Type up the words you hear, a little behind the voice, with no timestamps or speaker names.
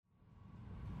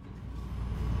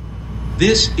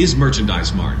This is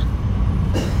Merchandise Mart.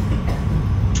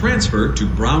 Transfer to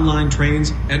Brown Line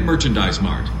trains at Merchandise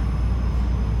Mart.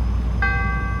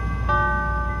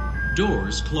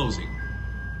 Doors closing.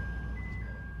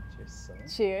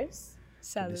 Cheers.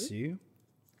 Salud. Good to see you.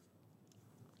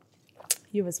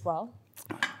 You as well.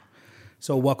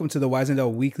 So welcome to the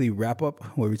Wisendale Weekly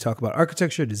Wrap-Up, where we talk about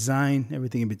architecture, design,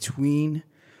 everything in between.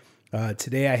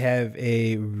 Today I have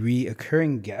a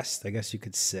reoccurring guest, I guess you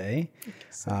could say.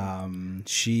 Here, I'll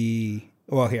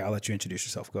let you introduce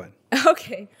yourself. Go ahead.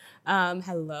 Okay.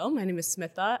 Hello, my name is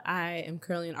Smitha. I am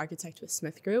currently an architect with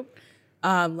Smith Group.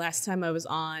 Last time I was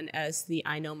on as the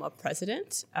INOMA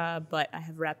president, but I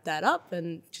have wrapped that up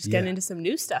and just getting into some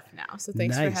new stuff now. So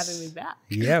thanks for having me back.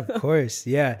 Yeah, of course.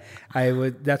 Yeah,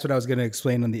 that's what I was going to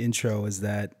explain on the intro, is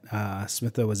that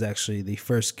Smitha was actually the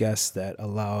first guest that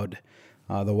allowed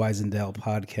the Wisendale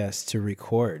podcast to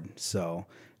record. So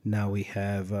now we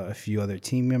have a few other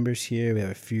team members here. We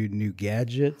have a few new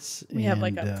gadgets. We have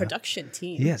like a production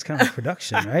team. Yeah, it's kind of like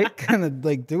production, right? Kind of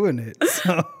like doing it.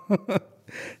 So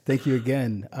thank you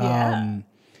again. Yeah.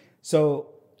 So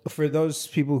for those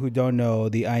people who don't know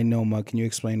the INOMA, can you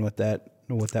explain what that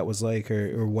was like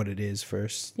or what it is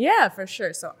first? Yeah, for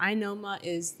sure. So INOMA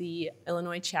is the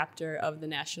Illinois chapter of the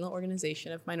National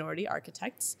Organization of Minority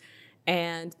Architects.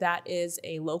 And that is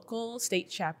a local state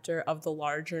chapter of the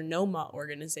larger NOMA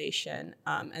organization.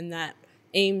 And that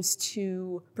aims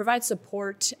to provide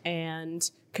support and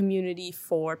community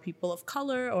for people of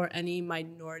color or any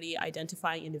minority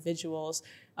identifying individuals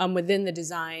within the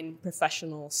design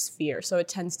professional sphere. So it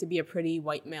tends to be a pretty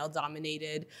white male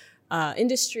dominated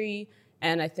industry.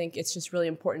 And I think it's just really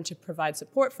important to provide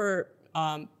support for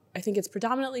I think it's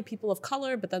predominantly people of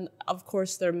color, but then, of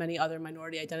course, there are many other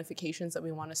minority identifications that we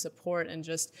want to support and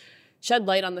just shed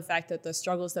light on the fact that the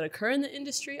struggles that occur in the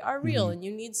industry are real, and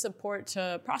you need support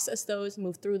to process those,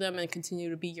 move through them, and continue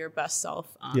to be your best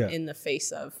self in the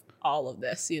face of all of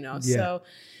this, Yeah. So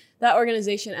that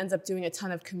organization ends up doing a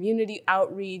ton of community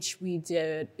outreach. We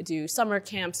do summer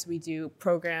camps. We do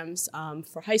programs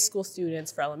for high school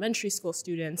students, for elementary school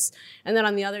students. And then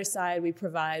on the other side, we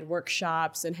provide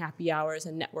workshops and happy hours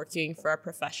and networking for our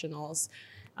professionals.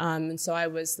 And so I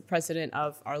was the president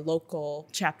of our local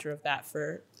chapter of that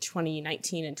for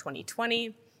 2019 and 2020,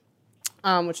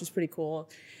 which was pretty cool.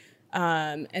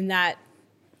 And that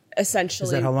essentially...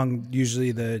 Is that how long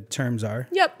usually the terms are?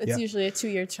 Yep, it's usually a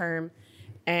 2-year term.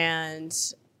 And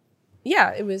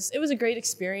yeah, it was a great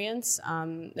experience.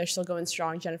 They're still going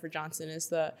strong. Jennifer Johnson is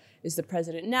the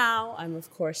president now. I'm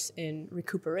of course in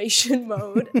recuperation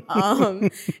mode.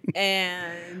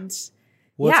 And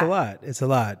well, it's a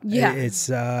lot. Yeah. It's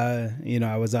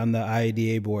I was on the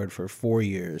IADA board for 4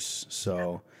 years,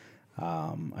 so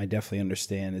I definitely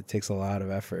understand. It takes a lot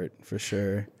of effort for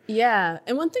sure. Yeah.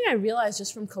 And one thing I realized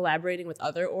just from collaborating with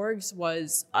other orgs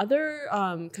was other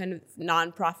kind of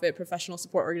nonprofit professional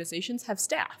support organizations have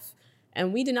staff.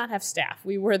 And we did not have staff.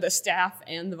 We were the staff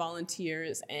and the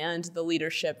volunteers and the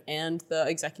leadership and the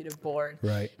executive board.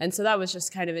 Right. And so that was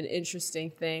just kind of an interesting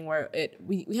thing where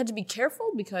we had to be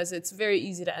careful because it's very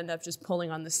easy to end up just pulling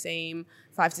on the same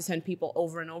 5 to 10 people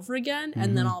over and over again.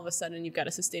 And then all of a sudden you've got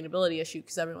a sustainability issue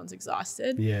because everyone's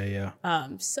exhausted. Yeah.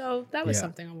 So that was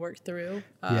something I worked through,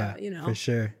 for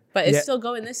sure. But it's still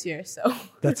going this year, so.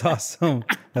 That's awesome.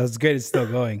 That was great. It's still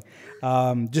going.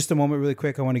 Just a moment really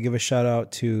quick. I want to give a shout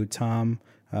out to Tom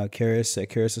Karras at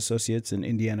Karras Associates and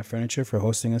Indiana Furniture for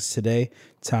hosting us today.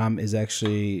 Tom is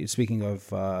actually, speaking of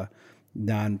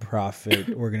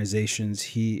nonprofit organizations,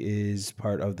 he is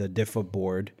part of the DIFA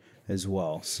board as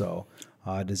well. So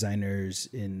designers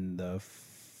in the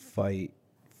fight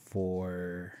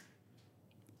for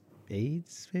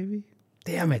AIDS, maybe?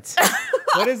 Damn it.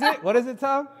 What is it? What is it,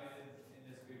 Tom?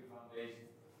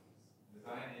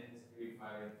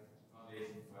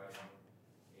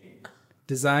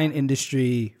 Design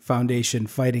Industry Foundation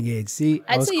Fighting AIDS. See,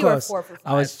 I was say close. You were 4 for 5.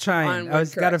 I was trying. I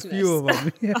was got a few of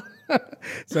them. Yeah.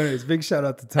 So, anyways, big shout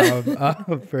out to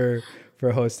Tom for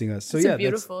hosting us. So it's a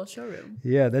beautiful showroom.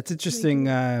 Yeah, that's interesting.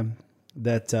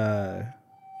 That's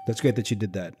great that you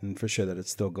did that, and for sure that it's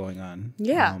still going on.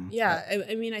 Yeah,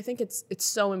 I mean, I think it's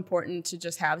so important to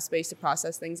just have space to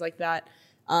process things like that.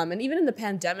 And even in the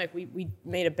pandemic, we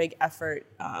made a big effort.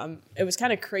 It was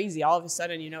kind of crazy. All of a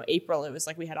sudden, April, it was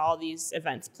like we had all these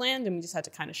events planned and we just had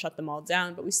to kind of shut them all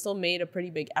down. But we still made a pretty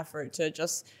big effort to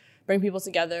just bring people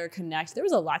together, connect. There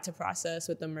was a lot to process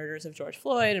with the murders of George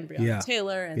Floyd and Breonna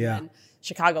Taylor. And then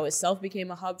Chicago itself became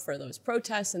a hub for those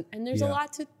protests. And there's a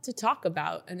lot to talk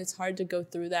about. And it's hard to go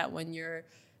through that when you're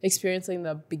experiencing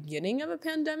the beginning of a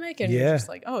pandemic and you're just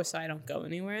like, oh, so I don't go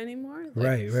anywhere anymore.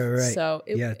 Right. So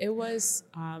it was,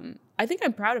 I think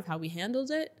I'm proud of how we handled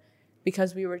it,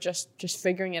 because we were just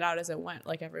figuring it out as it went,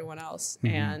 like everyone else.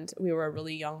 And we were a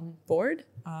really young board,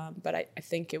 but I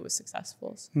think it was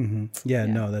successful. Yeah,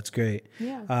 no, that's great.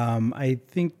 Yeah. I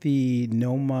think the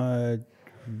NOMA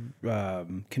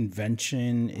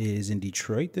convention is in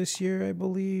Detroit this year, I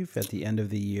believe, at the end of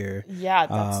the year. Yeah,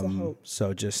 that's the hope.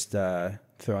 So just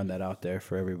throwing that out there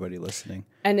for everybody listening.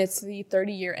 And it's the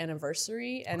 30-year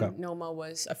anniversary, and Okay. NOMA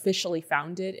was officially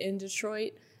founded in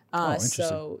Detroit. Interesting.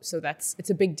 So it's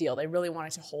a big deal. They really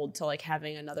wanted to hold to like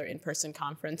having another in-person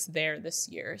conference there this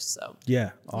year. So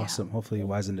Yeah, awesome. Hopefully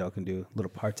Wisendale can do a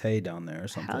little party down there or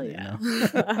something. hell yeah.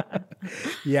 You know?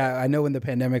 Yeah, I know when the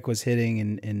pandemic was hitting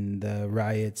and the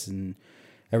riots and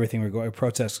everything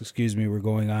protests, were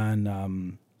going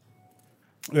on.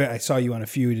 I saw you on a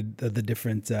few of the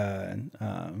different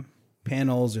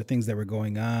panels or things that were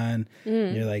going on.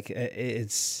 You're like,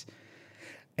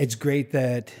 it's great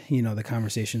that, you know, the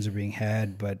conversations are being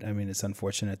had, but I mean, it's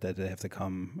unfortunate that they have to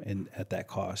come in at that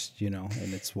cost, you know,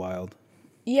 and it's wild.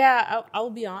 Yeah,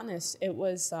 I'll be honest. It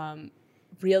was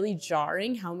really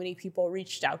jarring how many people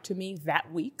reached out to me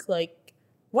that week. Like,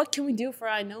 what can we do for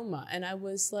INOMA? And I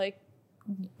was like,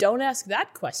 don't ask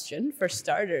that question for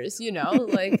starters, you know?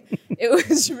 Like, it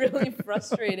was really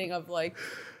frustrating of like,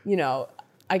 you know,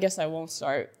 I guess I won't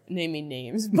start naming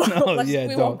names, but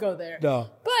we won't go there. No.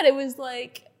 But it was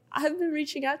like, I've been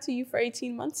reaching out to you for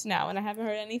 18 months now, and I haven't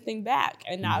heard anything back.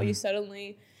 And now you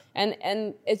suddenly, and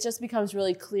it just becomes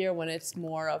really clear when it's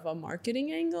more of a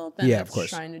marketing angle than of course.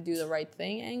 trying to do the right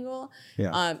thing angle.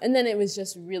 Yeah. And then it was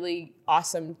just really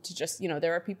awesome to just, you know,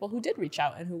 there are people who did reach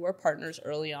out and who were partners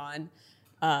early on.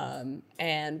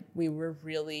 And we were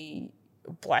really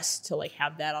blessed to like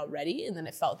have that already. And then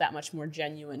it felt that much more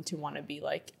genuine to want to be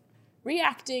like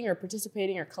reacting or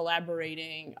participating or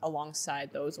collaborating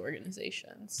alongside those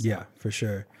organizations. Yeah, for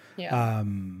sure. Yeah.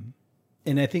 And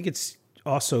I think it's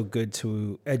also good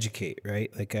to educate,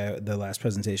 right? Like the last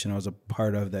presentation I was a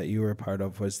part of that you were a part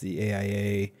of was the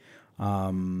AIA.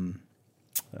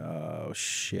 Oh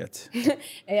shit!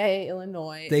 AIA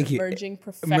Illinois. Thank you. Emerging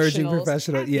Emerging Professionals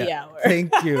professional. Happy Yeah. Hour.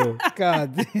 Thank you.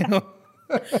 God. You know,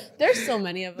 There's so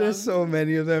many of them. there's so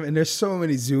many of them, and there's so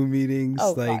many Zoom meetings,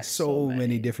 Oh, like gosh, so so many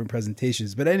many. different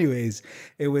presentations. But anyways,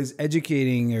 it was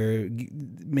educating or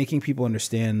making people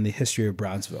understand the history of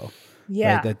Bronzeville.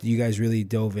 Yeah. Right, that you guys really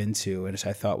dove into, and which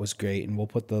I thought was great. And we'll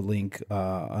put the link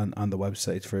on the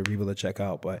website for people to check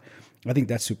out. But I think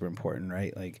that's super important,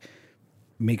 right? Like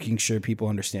making sure people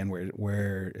understand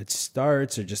where it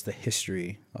starts or just the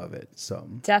history of it. So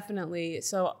Definitely.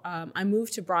 So I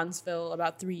moved to Bronzeville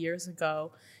about 3 years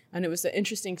ago, and it was an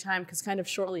interesting time because kind of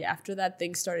shortly after that,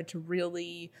 things started to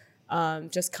really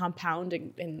just compound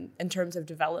in terms of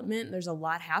development. There's a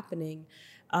lot happening.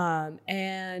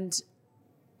 And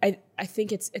I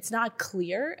think it's not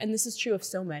clear, and this is true of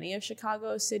so many of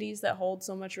Chicago's cities that hold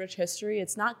so much rich history.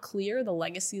 It's not clear the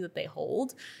legacy that they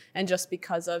hold, and just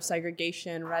because of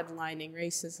segregation, redlining,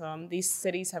 racism, these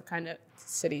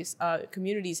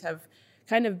communities have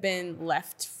kind of been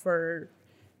left for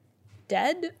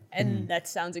dead, and that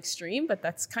sounds extreme, but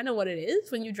that's kind of what it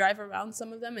is when you drive around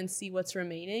some of them and see what's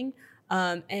remaining.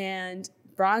 And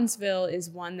Bronzeville is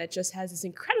one that just has this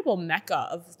incredible mecca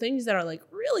of things that are like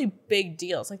really big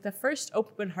deals. Like the first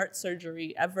open heart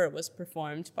surgery ever was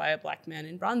performed by a Black man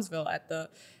in Bronzeville at the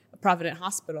Provident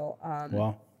Hospital.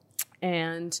 wow.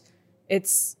 And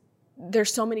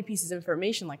there's so many pieces of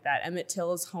information like that. Emmett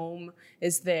Till's home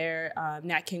is there.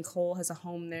 Nat King Cole has a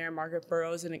home there. Margaret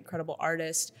Burroughs, an incredible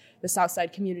artist. The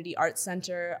Southside Community Arts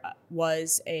Center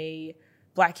was a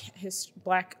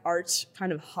Black art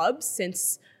kind of hub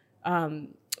since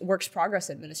Works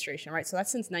Progress Administration, right? So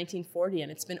that's since 1940,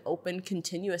 and it's been open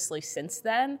continuously since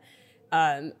then.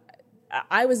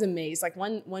 I was amazed. Like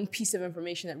one piece of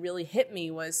information that really hit me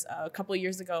was a couple of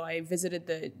years ago, I visited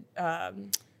the, I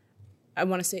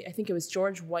think it was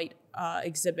George White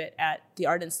exhibit at the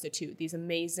Art Institute. These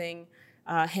amazing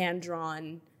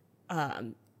hand-drawn,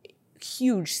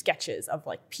 huge sketches of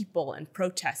like people and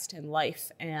protest and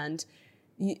life. And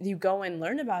you go and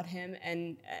learn about him,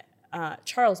 and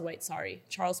Charles White,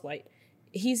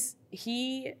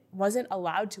 he wasn't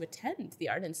allowed to attend the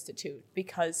Art Institute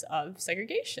because of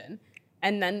segregation.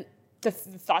 And then the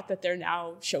thought that they're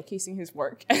now showcasing his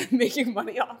work and making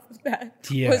money off of that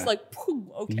was like,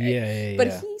 okay.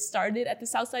 But he started at the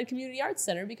Southside Community Arts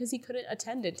Center because he couldn't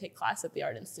attend and take class at the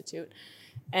Art Institute.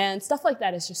 And stuff like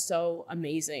that is just so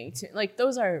amazing. Like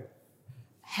those are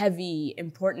heavy,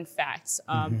 important facts.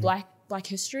 Black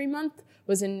History Month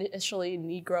was initially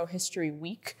Negro History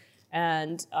Week,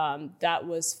 and that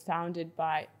was founded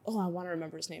by, I want to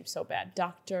remember his name so bad,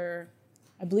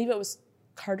 I believe it was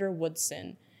Carter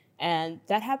Woodson. And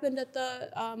that happened at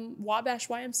the Wabash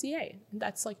YMCA.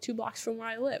 That's like 2 blocks from where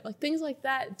I live. Like things like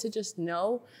that to just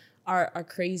know are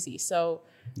crazy. So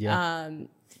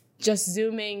just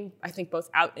zooming, I think, both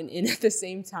out and in at the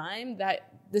same time,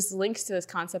 that this links to this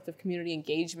concept of community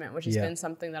engagement, which has been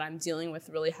something that I'm dealing with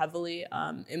really heavily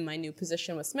in my new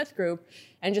position with Smith Group,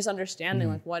 and just understanding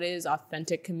like what is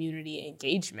authentic community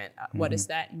engagement? What does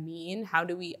that mean? How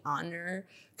do we honor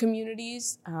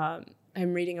communities?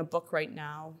 I'm reading a book right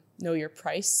now, Know Your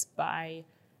Price by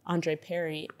Andre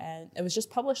Perry, and it was just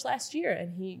published last year,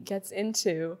 and he gets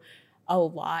into a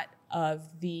lot of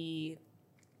the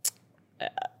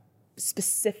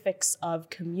specifics of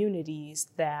communities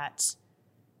that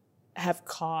have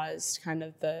caused kind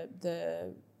of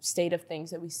the state of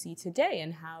things that we see today,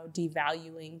 and how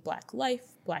devaluing Black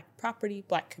life, Black property,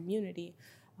 Black community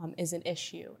is an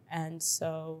issue. And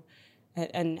so,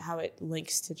 and how it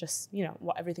links to just,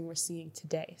 everything we're seeing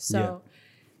today. So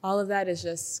all of that is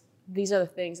just, these are the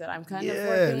things that I'm kind of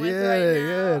working with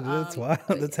right now. That's wild.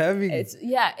 That's heavy.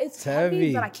 It's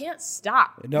heavy, but I can't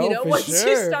stop. No, once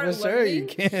you start learning, you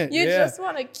can't. You just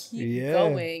want to keep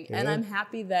going. And I'm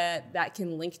happy that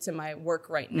can link to my work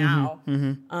right now.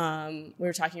 We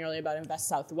were talking earlier about Invest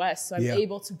Southwest, so I'm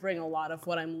able to bring a lot of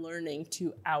what I'm learning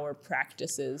to our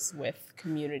practices with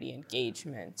community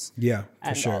engagement. Yeah, for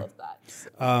and sure. all of that. So,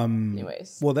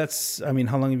 anyways. Well,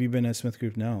 how long have you been at Smith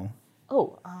Group now?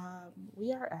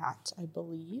 We are at, I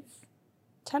believe,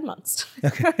 10 months.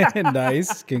 Okay,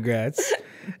 nice. Congrats.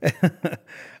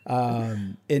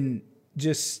 And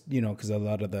just, because a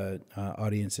lot of the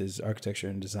audience is architecture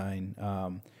and design,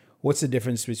 what's the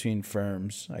difference between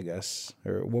firms, I guess?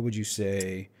 Or what would you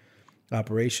say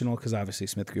operational? Because obviously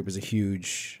Smith Group is a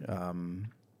huge...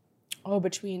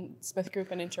 between Smith Group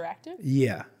and Interactive?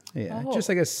 Yeah. Just,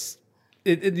 I guess...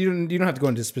 you don't have to go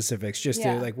into specifics. Just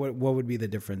to what would be the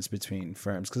difference between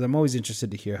firms? Because I'm always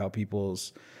interested to hear how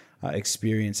people's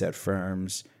experience at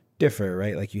firms differ,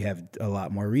 right? Like you have a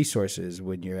lot more resources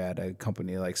when you're at a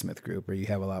company like Smith Group, or you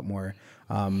have a lot more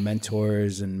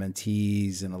mentors and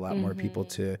mentees and a lot more people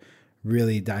to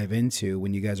really dive into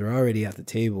when you guys are already at the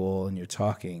table and you're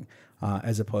talking,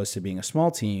 as opposed to being a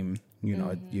small team.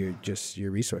 Your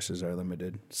resources are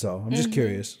limited. So I'm just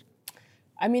curious.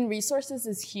 I mean, resources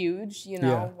is huge.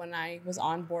 When I was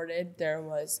onboarded, there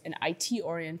was an IT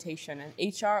orientation, an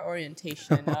HR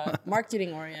orientation, a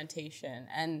marketing orientation,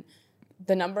 and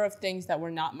the number of things that were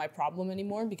not my problem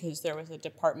anymore because there was a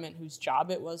department whose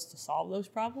job it was to solve those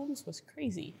problems was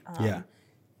crazy.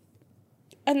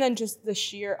 And then just the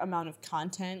sheer amount of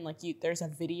content, there's a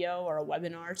video or a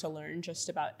webinar to learn just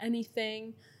about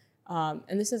anything.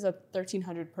 And this is a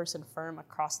 1,300 person firm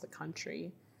across the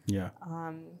country. Yeah.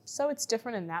 So it's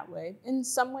different in that way. In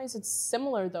some ways it's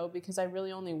similar though, because I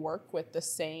really only work with the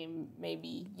same,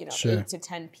 maybe, 8 to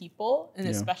 10 people. And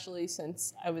especially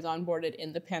since I was onboarded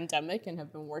in the pandemic and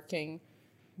have been working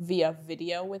via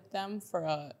video with them for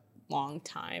a long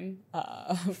time.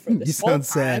 For this You sound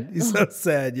sad. You sound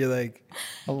sad. You're like,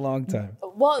 a long time.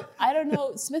 Well, I don't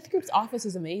know. Smith Group's office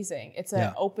is amazing. It's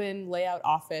an open layout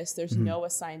office. There's no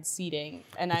assigned seating.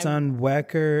 And it's on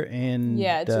Wacker and...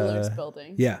 Yeah, it's Willard's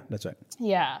building. Yeah, that's right.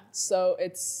 Yeah. So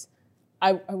it's...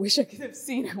 I wish I could have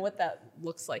seen what that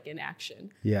looks like in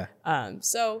action. Yeah.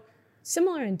 So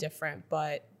similar and different,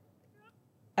 but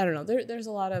I don't know. There's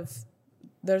a lot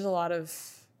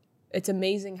of... It's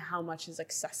amazing how much is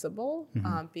accessible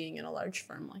being in a large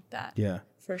firm like that. Yeah.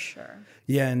 For sure.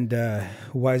 Yeah, and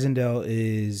Weisendale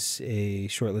is a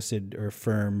shortlisted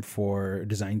firm for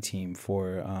design team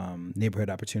for Neighborhood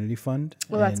Opportunity Fund.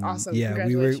 Well, that's awesome. Yeah,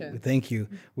 congratulations. Thank you.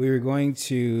 We were going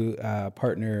to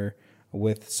partner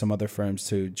with some other firms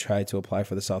to try to apply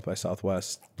for the South by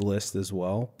Southwest list as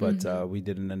well, but we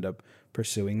didn't end up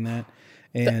pursuing that.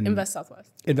 And Invest Southwest.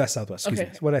 Invest Southwest. Excuse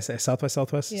me. What did I say? South by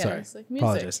Southwest? Yeah, Sorry. it's like music.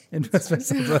 Apologize. Invest by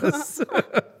Southwest.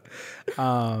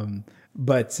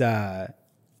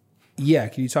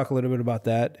 Can you talk a little bit about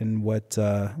that and what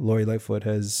Lori Lightfoot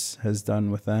has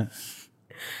done with that?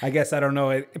 I guess I don't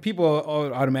know. People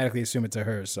automatically assume it's to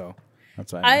her, so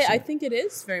that's why I think it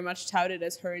is very much touted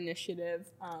as her initiative.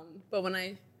 But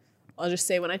I'll just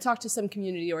say, when I talk to some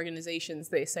community organizations,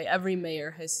 they say every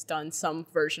mayor has done some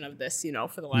version of this,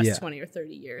 for the last 20 or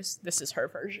 30 years. This is her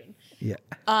version. Yeah.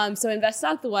 So Invest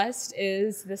Southwest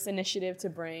is this initiative to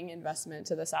bring investment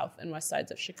to the south and west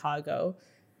sides of Chicago.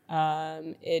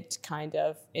 It kind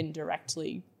of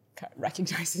indirectly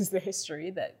recognizes the history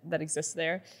that exists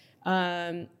there.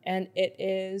 And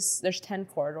there's 10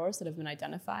 corridors that have been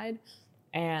identified.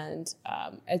 And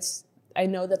I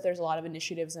know that there's a lot of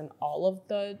initiatives in all of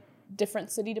the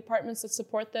different city departments that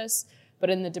support this, But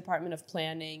in the Department of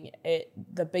Planning,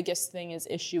 the biggest thing is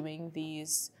issuing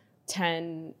these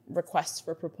 10 requests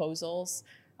for proposals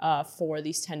for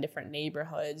these 10 different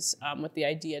neighborhoods with the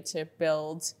idea to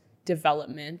build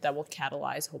development that will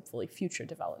catalyze, hopefully, future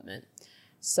development.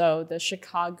 So the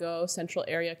Chicago Central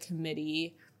Area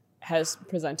Committee has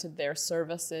presented their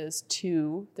services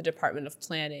to the Department of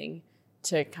Planning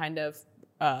to kind of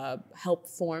help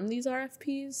form these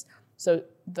RFPs. So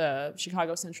the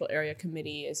Chicago Central Area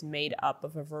Committee is made up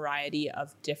of a variety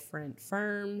of different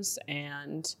firms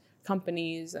and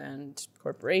companies and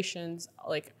corporations,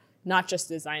 like not just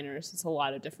designers. It's a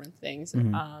lot of different things.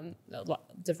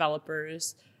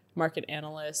 Developers, market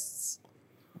analysts,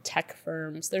 tech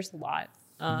firms. There's a lot.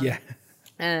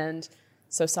 And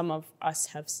so some of us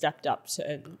have stepped up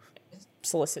to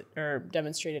solicit or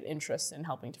demonstrated interest in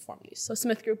helping to form these. So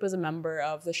Smith Group is a member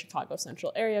of the Chicago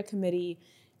Central Area Committee,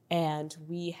 and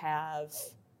we have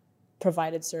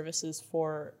provided services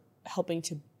for helping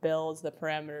to build the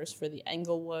parameters for the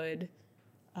Englewood,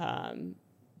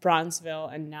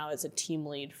 Bronzeville, and now as a team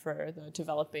lead for the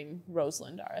developing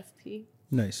Roseland RFP.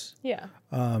 Nice. Yeah.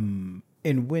 And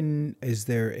when is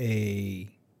there a,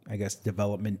 I guess,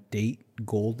 development date,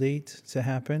 goal date to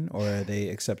happen, or are they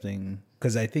accepting?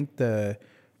 Because I think the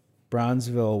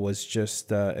Bronzeville was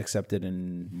just accepted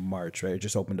in March, right? It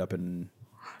just opened up in.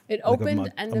 It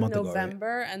opened end of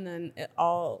November, right? And then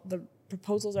all the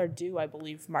proposals are due, I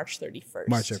believe, March 31st.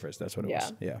 March 31st, that's what it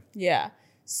was. Yeah. Yeah.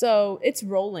 So it's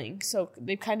rolling. So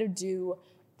they kind of do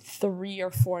 3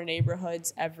 or 4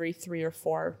 neighborhoods every 3 or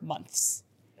 4 months.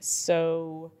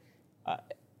 So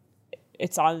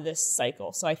it's on this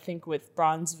cycle. So I think with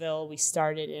Bronzeville, we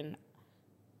started in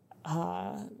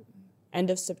end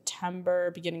of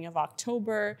September, beginning of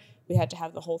October. We had to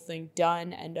have the whole thing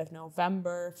done end of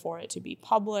November for it to be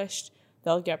published.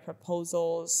 They'll get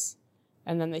proposals,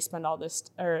 and then they spend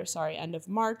end of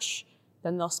March.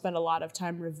 Then they'll spend a lot of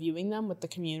time reviewing them with the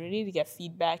community to get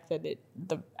feedback that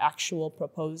the actual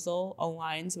proposal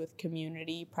aligns with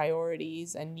community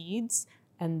priorities and needs.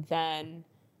 And then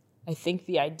I think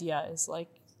the idea is like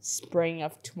spring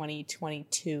of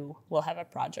 2022, we'll have a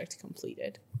project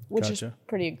completed, which is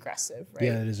pretty aggressive, right?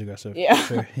 Yeah, it is aggressive. Yeah.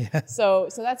 Sure. Yeah. So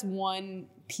that's one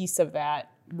piece of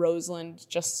that. Roseland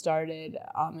just started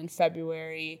in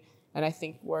February, and I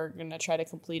think we're going to try to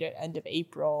complete it end of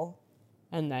April.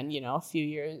 And then, a few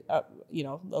years,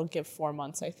 they'll give 4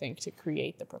 months, I think, to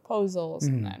create the proposals.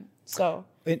 And then, so.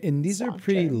 And these are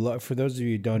pretty, for those of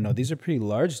you who don't know, these are pretty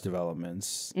large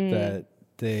developments that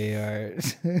they are,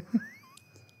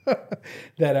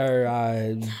 that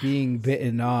are being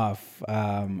bitten off.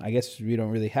 I guess we don't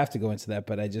really have to go into that,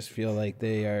 but I just feel like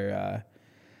they are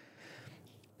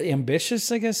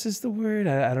ambitious, I guess is the word.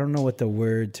 I don't know what the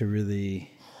word to really...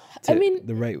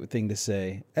 the right thing to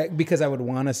say, because I would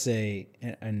want to say,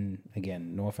 and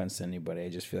again, no offense to anybody, I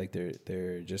just feel like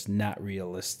they're just not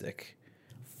realistic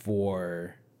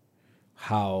for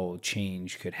how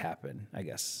change could happen, I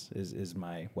guess is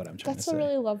what I'm trying to say. That's a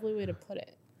really lovely way to put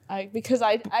it. Because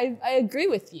I agree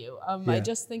with you. I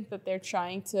just think that they're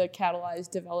trying to catalyze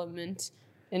development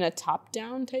in a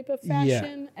top-down type of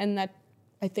fashion, and that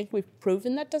I think we've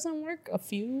proven that doesn't work a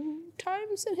few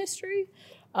times in history.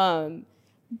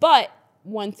 But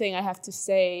one thing I have to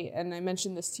say, and I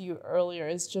mentioned this to you earlier,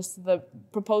 is just the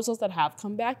proposals that have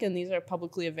come back, and these are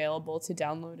publicly available to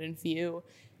download and view,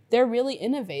 they're really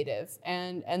innovative.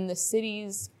 And the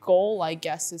city's goal, I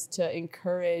guess, is to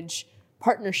encourage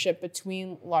partnership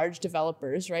between large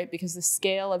developers, right? Because the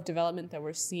scale of development that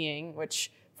we're seeing,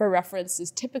 which for reference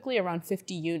is typically around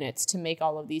 50 units to make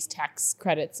all of these tax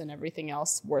credits and everything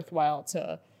else worthwhile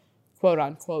to quote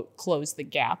unquote close the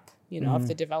gap, of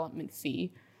the development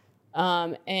fee.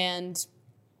 And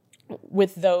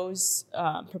with those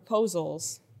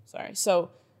proposals, so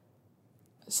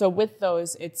with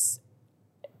those,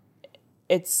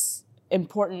 it's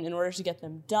important in order to get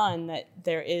them done that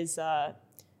there is a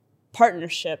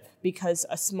partnership, because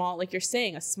a small, like you're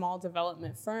saying, a small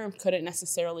development firm couldn't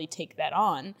necessarily take that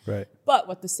on. Right. But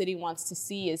what the city wants to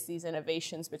see is these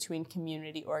innovations between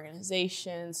community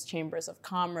organizations, chambers of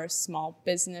commerce, small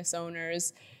business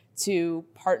owners, to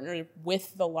partner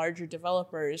with the larger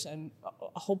developers and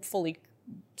hopefully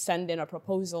send in a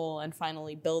proposal and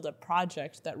finally build a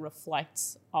project that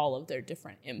reflects all of their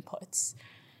different inputs.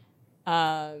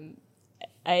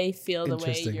 I feel the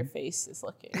way your face is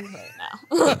looking right now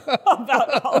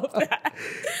about all of that.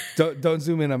 Don't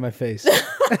zoom in on my face.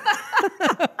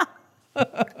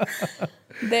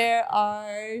 There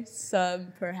are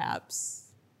some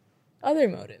perhaps other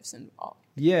motives involved.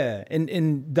 Yeah,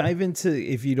 and dive into,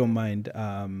 if you don't mind,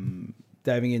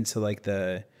 diving into like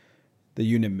the the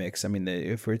unit mix? I mean,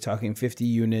 if we're talking 50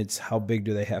 units, how big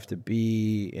do they have to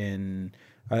be? And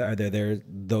are there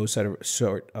those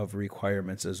sort of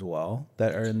requirements as well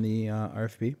that are in the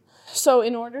RFP? So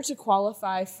in order to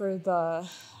qualify for the,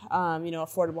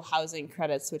 affordable housing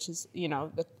credits, which is,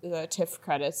 the TIF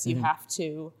credits, you have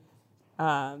to,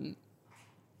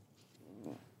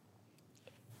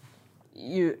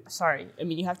 you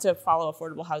have to follow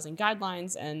affordable housing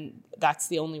guidelines, and that's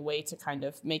the only way to kind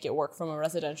of make it work from a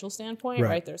residential standpoint,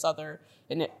 right? There's other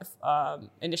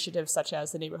initiatives such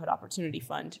as the Neighborhood Opportunity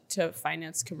Fund to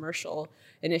finance commercial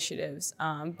initiatives.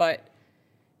 But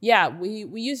yeah, we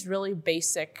used really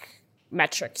basic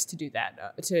metrics to do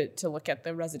that, to look at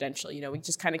the residential. We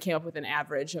just kind of came up with an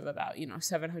average of about,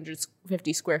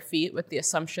 750 square feet, with the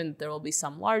assumption that there will be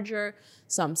some larger,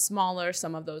 some smaller,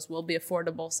 some of those will be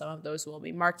affordable, some of those will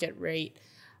be market rate.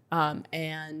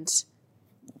 And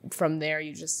from there,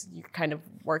 you're kind of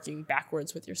working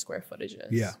backwards with your square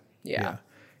footages. Yeah.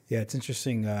 It's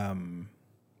interesting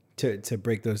to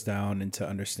break those down and to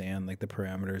understand like the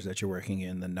parameters that you're working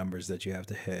in, the numbers that you have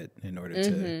to hit in order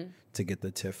to get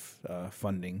the TIF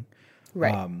funding.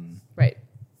 Right. Right.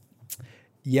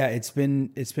 Yeah, it's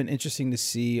been interesting to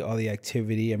see all the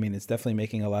activity. I mean, it's definitely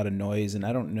making a lot of noise, and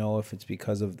I don't know if it's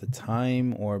because of the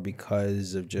time or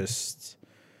because of just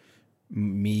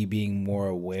me being more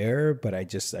aware, but I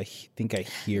think I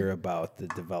hear about the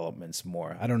developments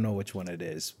more. I don't know which one it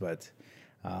is, but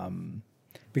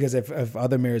because if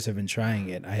other mayors have been trying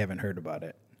it, I haven't heard about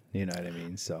it. You know what I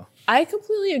mean? So I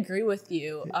completely agree with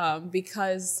you,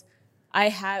 because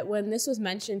when this was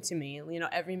mentioned to me,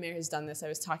 every mayor has done this. I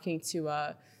was talking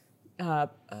to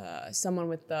someone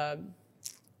with a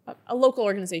local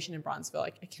organization in Bronzeville.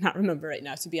 I cannot remember right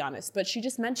now, to be honest, but she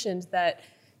just mentioned that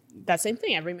same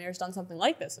thing. Every mayor's done something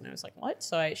like this. And I was like, what?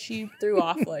 So she threw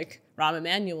off like Rahm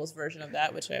Emanuel's version of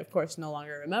that, which I, of course, no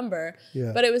longer remember.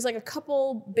 Yeah. But it was like a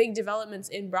couple big developments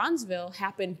in Bronzeville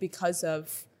happened because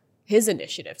of his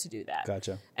initiative to do that.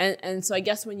 Gotcha. And so I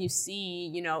guess when you see,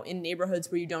 in neighborhoods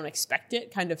where you don't expect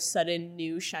it, kind of sudden,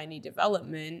 new, shiny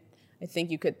development, I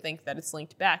think you could think that it's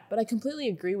linked back. But I completely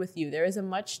agree with you. There is a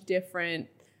much different,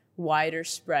 wider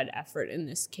spread effort in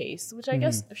this case, which I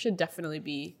guess should definitely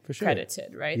be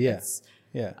credited, right?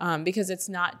 Yeah. Because it's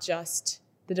not just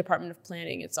the Department of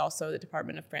Planning, it's also the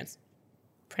Department of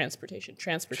Transportation,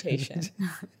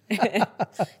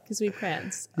 because we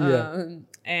prance.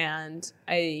 And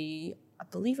I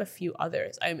believe a few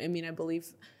others. I believe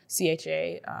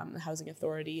CHA, the Housing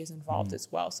Authority, is involved as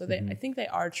well. So I think they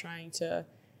are trying to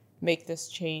make this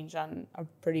change on a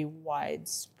pretty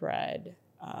widespread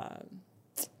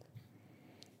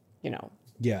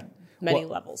many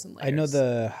levels and layers. I know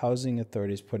the Housing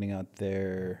Authority is putting out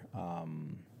their, I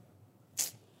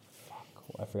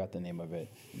forgot the name of it.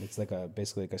 It's like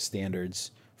basically like a standards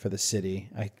for the city.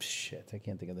 I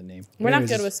can't think of the name. We're not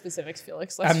good with specifics,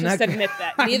 Felix. Let's just admit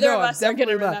that. Neither of us are going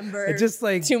to remember it's just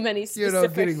like, too many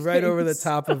specifics. Getting right over the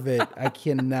top of it. I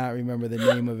cannot remember the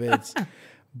name of it,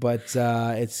 but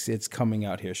it's coming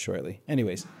out here shortly.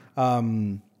 Anyways,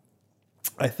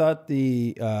 I thought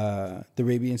the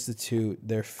Raby Institute,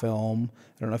 their film,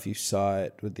 I don't know if you saw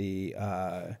it, with the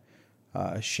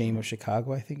Shame of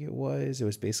Chicago, I think it was. It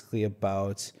was basically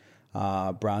about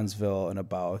Bronzeville and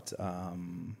about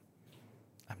I'm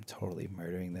totally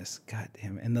murdering this. God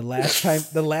damn it. And the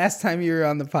last time you were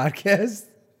on the podcast,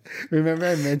 remember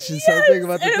I mentioned something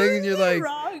about the thing and you're like,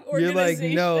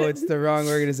 no, it's the wrong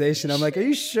organization. I'm like, are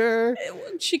you sure?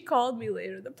 She called me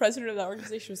later. The president of that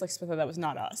organization was like, Smitha, that was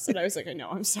not us. And I was like, I know,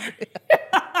 I'm sorry.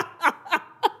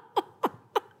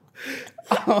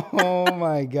 Oh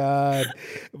my God.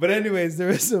 But anyways, there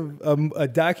was a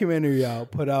documentary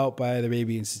put out by the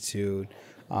Raby Institute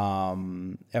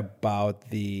about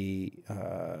the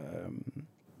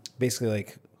basically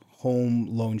like home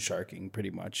loan sharking,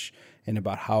 pretty much, and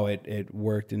about how it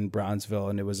worked in Bronzeville.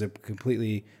 And it was a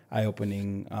completely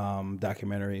eye-opening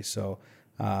documentary. So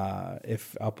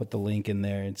if I'll put the link in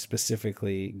there and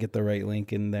specifically get the right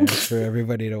link in there for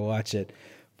everybody to watch it.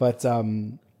 But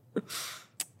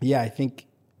yeah, I think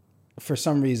for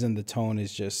some reason the tone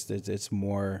is just it's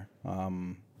more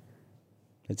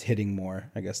it's hitting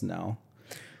more, I guess, now.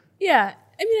 Yeah,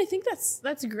 I think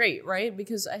that's great, right?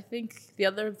 Because I think the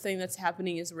other thing that's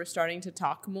happening is we're starting to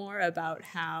talk more about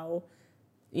how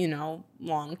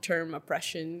long-term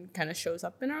oppression kind of shows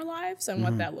up in our lives and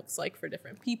what that looks like for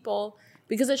different people,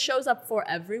 because it shows up for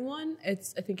everyone. I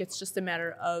think it's just a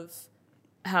matter of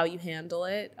how you handle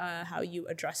it, how you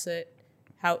address it,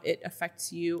 how it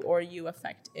affects you or you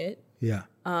affect it. Yeah.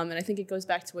 And I think it goes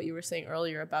back to what you were saying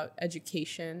earlier about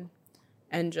education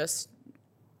and just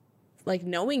like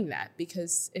knowing that,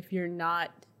 because if you're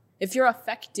not if you're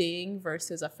affecting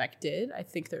versus affected, I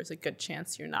think there's a good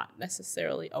chance you're not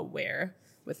necessarily aware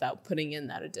without putting in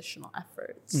that additional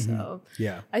effort. So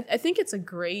I think it's a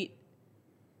great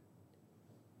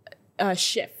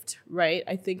shift, right?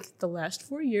 I think the last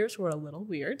 4 years were a little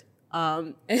weird,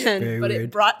 but weird.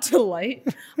 It brought to light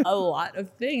a lot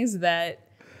of things that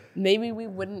maybe we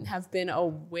wouldn't have been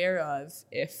aware of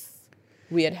if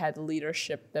we had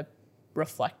leadership that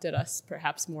reflected us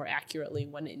perhaps more accurately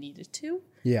when it needed to.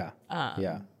 That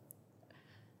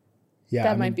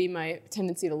might be my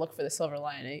tendency to look for the silver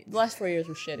lining. The last 4 years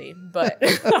were shitty, but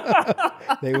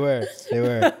they were.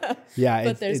 Yeah,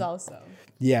 but there's also.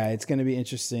 Yeah, it's going to be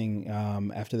interesting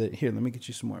after that. Here, let me get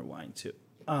you some more wine too.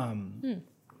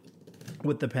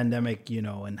 With the pandemic,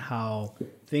 and how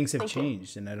things have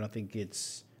changed, and I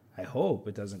hope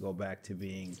it doesn't go back to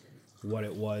being what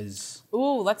it was.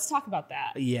 Ooh, let's talk about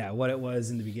that. Yeah, what it was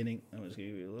in the beginning. I'm just going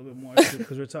to give you a little bit more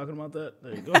because we're talking about that.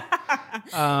 There you go.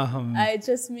 I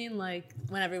just mean like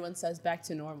when everyone says back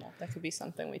to normal, that could be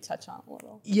something we touch on a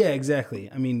little. Yeah, exactly.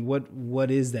 I mean,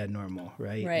 what is that normal,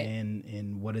 right?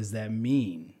 And what does that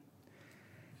mean?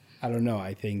 I don't know.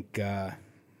 I think you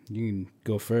can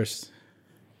go first.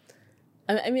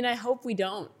 I mean, I hope we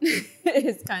don't.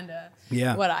 It's kind of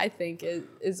what I think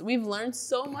is we've learned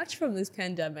so much from this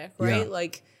pandemic, right? Yeah.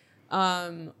 Like,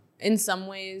 in some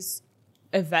ways,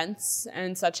 events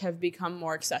and such have become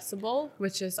more accessible,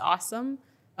 which is awesome,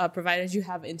 provided you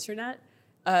have internet.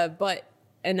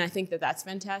 And I think that's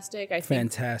fantastic.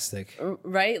 Fantastic.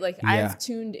 Right? Like, I've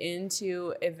tuned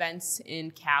into events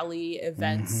in Cali,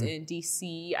 events in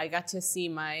DC. I got to see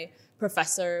my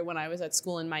professor when I was at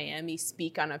school in Miami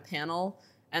speak on a panel,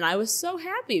 and I was so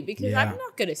happy because I'm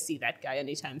not going to see that guy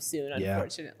anytime soon,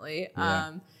 unfortunately.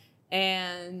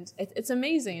 And it's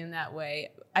amazing in that way.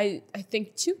 I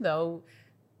think too, though,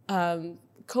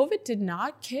 COVID did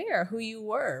not care who you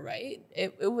were, right?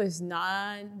 It was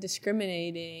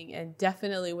non-discriminating and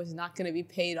definitely was not going to be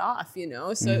paid off,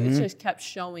 So it just kept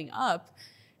showing up.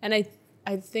 And I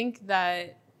think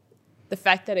that the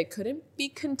fact that it couldn't be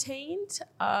contained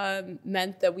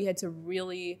meant that we had to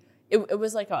really, it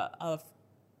was like a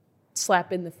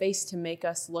slap in the face to make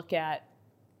us look at,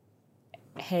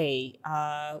 hey,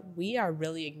 we are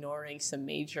really ignoring some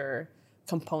major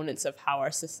components of how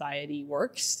our society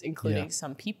works, including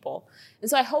some people. And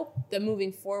so I hope that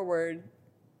moving forward,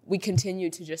 we continue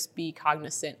to just be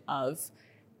cognizant of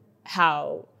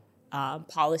how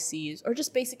policies or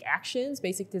just basic actions,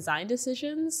 basic design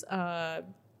decisions,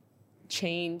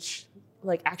 change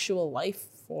like actual life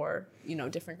for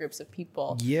different groups of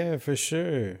people. Yeah, for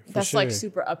sure. That's like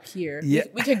super up here. Yeah.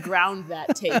 We could ground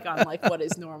that take on like what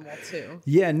is normal too.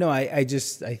 Yeah, no, I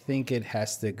think it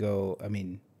has to go. I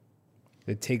mean,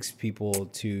 it takes people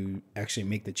to actually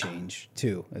make the change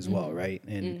too, as well, right?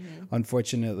 And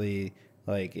unfortunately,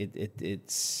 like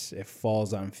it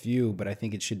falls on few, but I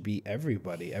think it should be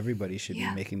everybody. Everybody should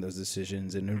be making those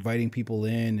decisions and inviting people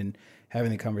in and having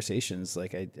the conversations.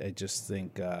 Like I just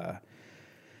think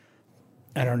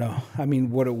I don't know. I mean,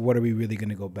 what are we really going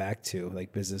to go back to?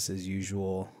 Like business as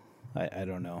usual? I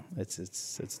don't know.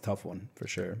 It's a tough one for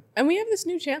sure. And we have this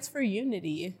new chance for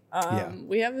unity.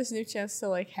 We have this new chance to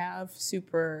like have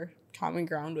super common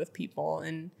ground with people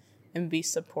and be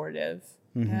supportive.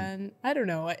 And I don't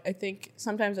know. I think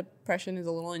sometimes oppression is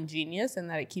a little ingenious in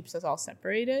that it keeps us all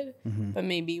separated. But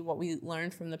maybe what we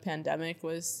learned from the pandemic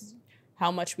was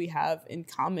how much we have in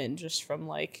common just from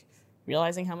like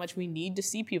realizing how much we need to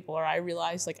see people, or I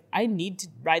realized like I need to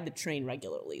ride the train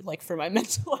regularly, like for my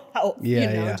mental health,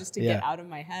 just to get out of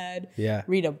my head,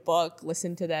 read a book,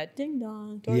 listen to that ding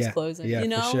dong, doors closing,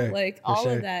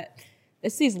 of that.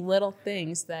 It's these little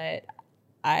things that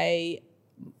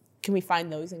can we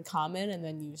find those in common and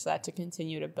then use that to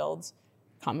continue to build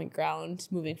common ground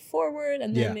moving forward.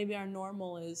 And then maybe our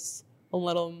normal is a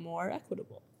little more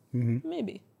equitable.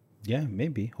 Maybe. Yeah,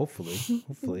 maybe. Hopefully.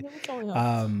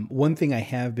 One thing I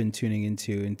have been tuning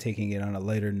into and taking it on a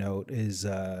lighter note is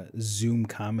Zoom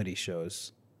comedy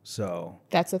shows. So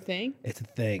that's a thing? It's a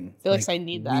thing. Felix, I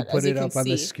need that. We put it up on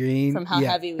the screen. From how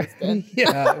heavy we've been.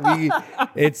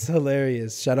 It's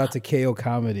hilarious. Shout out to KO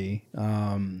Comedy.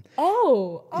 I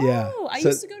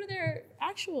used to go to their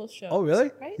actual shows. Oh, really?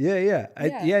 Right?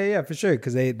 Yeah, for sure.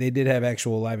 Because they did have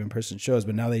actual live in-person shows,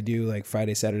 but now they do like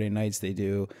Friday, Saturday nights. They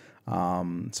do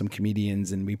some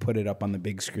comedians, and we put it up on the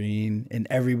big screen, and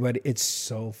everybody, it's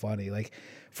so funny. Like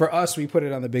for us, we put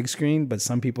it on the big screen, but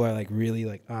some people are like really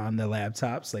like on the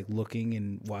laptops, like looking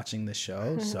and watching the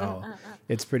show. So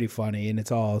it's pretty funny, and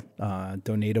it's all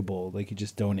donatable. Like you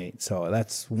just donate. So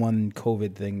that's one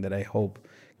COVID thing that I hope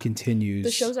continues.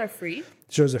 The shows are free?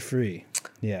 Shows are free.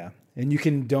 Yeah. And you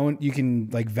can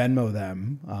like Venmo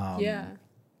them.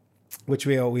 Which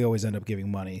we always end up giving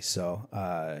money. So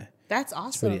that's awesome.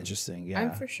 It's pretty interesting. Yeah,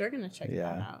 I'm for sure gonna check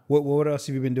that out. What else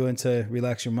have you been doing to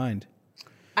relax your mind?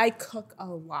 I cook a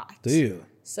lot. Do you?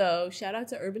 So shout out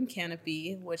to Urban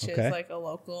Canopy, which is like a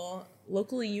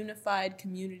locally unified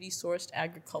community sourced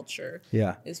agriculture.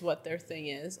 Yeah, is what their thing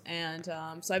is. And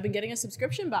so I've been getting a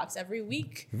subscription box every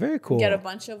week. Very cool. Get a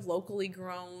bunch of locally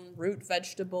grown root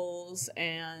vegetables,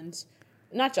 and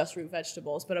not just root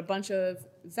vegetables, but a bunch of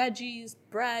veggies,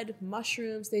 bread,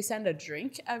 mushrooms. They send a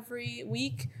drink every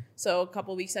week. So a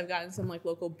couple of weeks I've gotten some like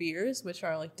local beers, which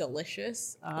are like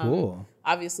delicious. Cool.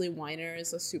 Obviously, Weiner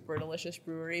is a super delicious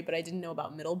brewery, but I didn't know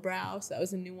about Middlebrow, so that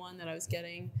was a new one that I was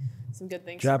getting some good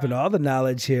things. Dropping all the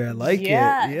knowledge here. I like it.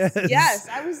 Yes.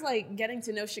 I was like getting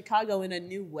to know Chicago in a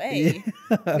new way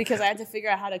because I had to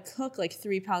figure out how to cook like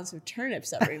 3 pounds of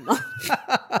turnips every month.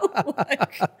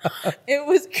 Like, it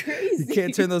was crazy. You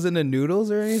can't turn those into noodles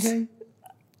or anything?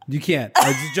 You can't.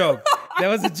 It's a joke. That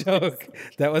was a joke.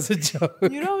 That was a joke.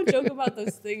 You don't joke about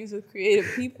those things with creative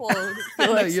people.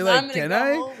 You're like, can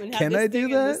I do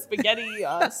that? Spaghetti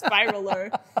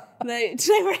spiraler. Today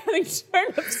we're having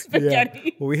turnip spaghetti.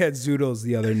 Yeah. Well, we had zoodles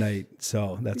the other night,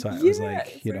 so that's why I was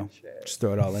like, just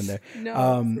throw it all in there.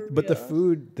 No, but the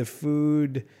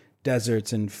food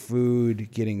deserts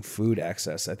and getting food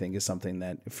access, I think, is something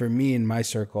that for me in my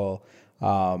circle,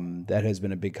 that has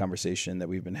been a big conversation that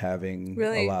we've been having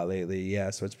a lot lately.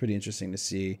 Yeah, so it's pretty interesting to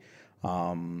see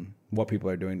what people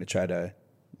are doing to try to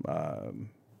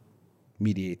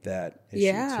mediate that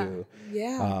issue too.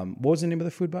 Yeah. What was the name of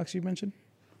the food box you mentioned?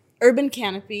 Urban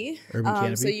Canopy. Urban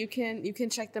Canopy. So you can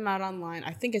check them out online.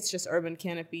 I think it's just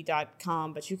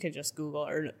urbancanopy.com, but you can just Google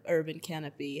Urban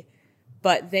Canopy.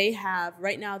 But they have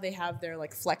their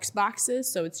like flex boxes,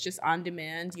 so it's just on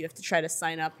demand. You have to try to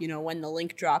sign up, when the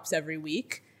link drops every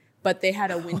week. But they had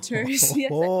a winter. It's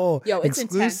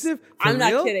exclusive? Intense. I'm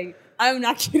not kidding. I'm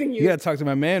not kidding you. You got to talk to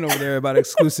my man over there about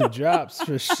exclusive drops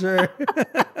for sure.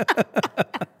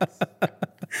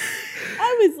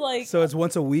 I was like, so it's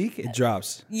once a week it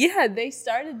drops. Yeah, they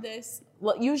started this.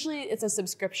 Well, usually it's a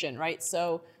subscription, right?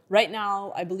 So right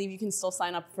now, I believe you can still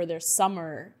sign up for their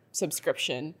summer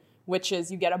subscription, which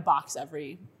is you get a box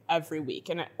every week,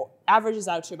 and it averages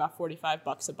out to about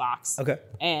 $45 a box. Okay.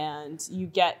 And you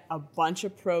get a bunch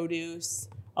of produce,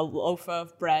 a loaf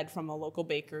of bread from a local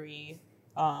bakery,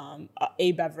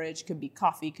 a beverage, could be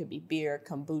coffee, could be beer,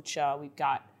 kombucha. We've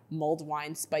got mulled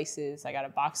wine spices. I got a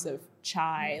box of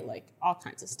chai, like all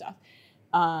kinds of stuff.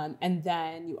 And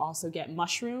then you also get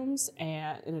mushrooms,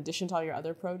 and in addition to all your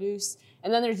other produce.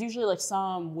 And then there's usually like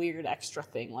some weird extra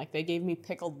thing. Like they gave me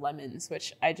pickled lemons,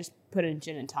 which I just put in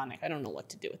gin and tonic. I don't know what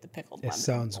to do with the pickled lemons. It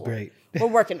sounds great. We're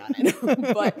working on it.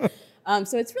 But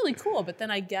so it's really cool. But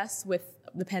then I guess with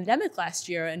the pandemic last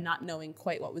year and not knowing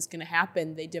quite what was going to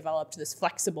happen, they developed this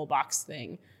flexible box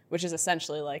thing, which is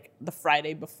essentially like the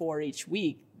Friday before each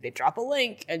week. They drop a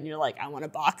link and you're like, I want a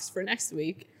box for next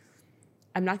week.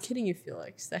 I'm not kidding you,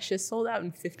 Felix. That shit sold out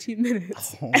in 15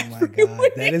 minutes. Oh my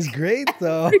God. That is great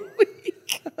though.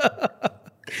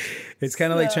 It's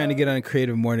kind of like trying to get on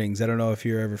Creative Mornings. I don't know if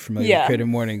you're ever familiar with Creative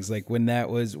Mornings. Like when that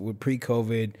was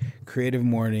pre-COVID, Creative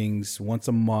Mornings, once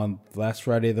a month, last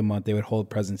Friday of the month, they would hold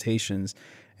presentations.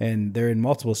 And they're in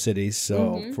multiple cities.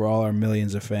 So for all our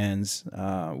millions of fans,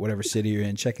 whatever city you're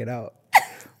in, check it out.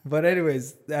 But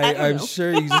anyways, I'm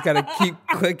sure you just got to keep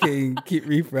clicking, keep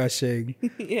refreshing.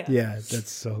 Yeah,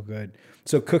 that's so good.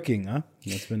 So cooking, huh?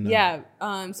 That's been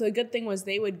so a good thing was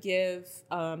they would give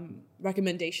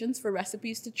recommendations for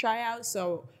recipes to try out.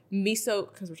 So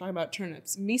miso, because we're talking about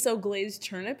turnips, miso glazed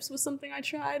turnips was something I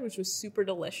tried, which was super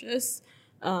delicious.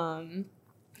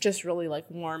 Just really like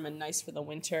warm and nice for the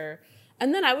winter.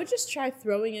 And then I would just try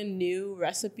throwing in new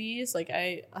recipes. Like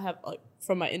I have, like,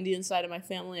 from my Indian side of my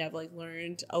family, I've like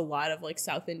learned a lot of like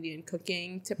South Indian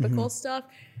cooking, typical stuff.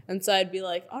 And so I'd be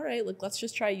like, all right, look, let's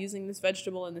just try using this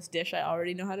vegetable in this dish I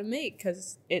already know how to make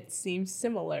because it seems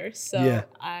similar. So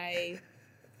I'm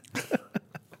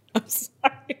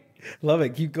sorry. Love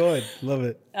it. Keep going. Love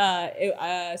it.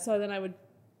 So then I would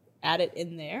add it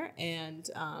in there and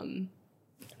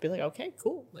be like, okay,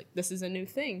 cool. Like this is a new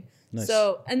thing. Nice.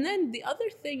 So, and then the other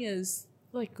thing is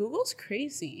like Google's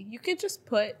crazy. You could just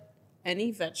put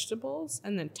any vegetables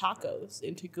and then tacos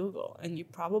into Google and you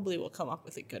probably will come up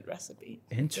with a good recipe.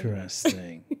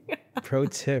 Interesting. Pro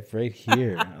tip right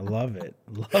here. I love it.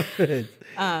 Love it.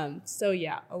 So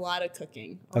yeah, a lot of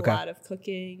cooking. Got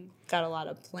a lot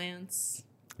of plants.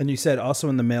 And you said also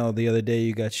in the mail the other day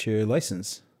you got your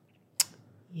license.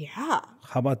 Yeah.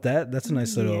 how about that? That's a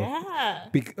nice little.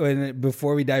 Yeah.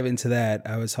 Before we dive into that,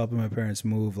 I was helping my parents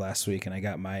move last week, and I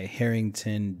got my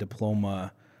Harrington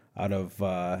diploma out of.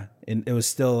 And it was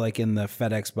still like in the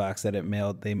FedEx box that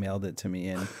they mailed it to me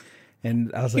in.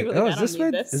 And I was like, "Oh,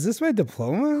 is this my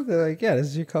diploma?" They're like, "Yeah, this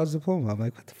is your college diploma." I'm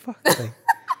like, "What the fuck?" Like,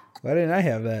 why didn't I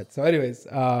have that? So, anyways,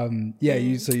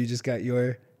 you just got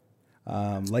your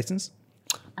license?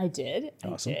 I did.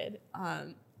 Awesome. I did.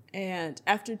 And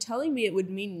after telling me it would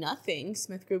mean nothing,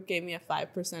 Smith Group gave me a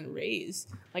 5% raise.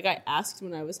 Like I asked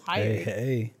when I was hired.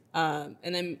 Hey.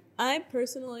 And I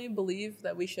personally believe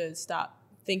that we should stop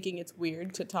thinking it's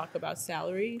weird to talk about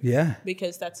salary. Yeah.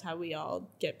 Because that's how we all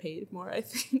get paid more, I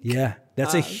think. Yeah.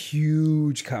 That's a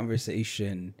huge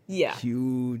conversation. Yeah.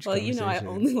 Huge well, conversation. I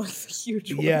only like the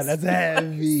huge ones. Yeah, that's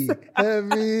heavy.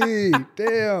 Heavy.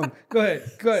 Damn. Go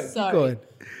ahead. Sorry. Keep going.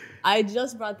 I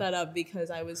just brought that up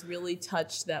because I was really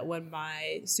touched that when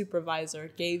my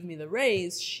supervisor gave me the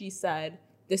raise, she said,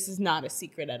 "This is not a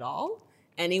secret at all.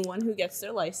 Anyone who gets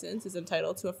their license is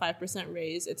entitled to a 5%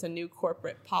 raise. It's a new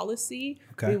corporate policy.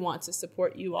 Okay. We want to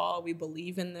support you all. We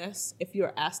believe in this. If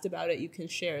you're asked about it, you can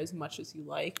share as much as you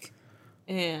like."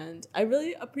 And I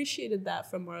really appreciated that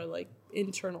from our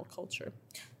internal culture.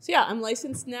 So yeah, I'm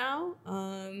licensed now.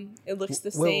 It looks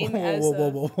the same as.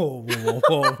 Whoa!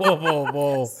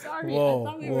 Sorry, I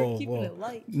thought we were keeping it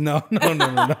light. No.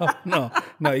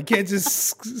 You can't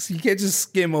just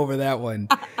skim over that one.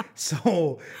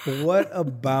 So what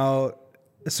about?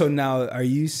 So now, are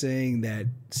you saying that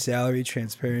salary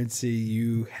transparency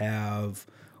you have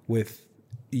with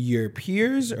your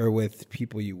peers or with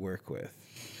people you work with?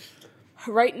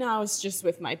 Right now, it's just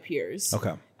with my peers.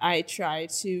 Okay. I try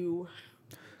to,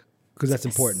 because that's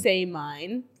important, say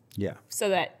mine. Yeah. So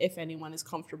that if anyone is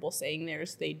comfortable saying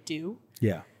theirs, they do.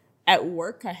 Yeah. At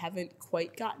work, I haven't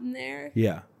quite gotten there.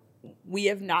 Yeah. We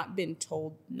have not been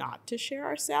told not to share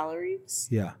our salaries.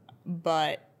 Yeah.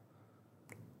 But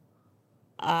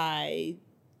I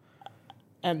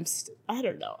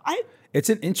don't know. It's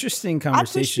an interesting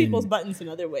conversation. I push people's buttons in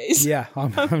other ways. Yeah,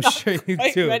 I'm sure you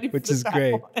do, which is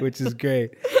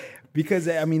great. Because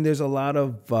I mean, there's a lot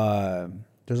of I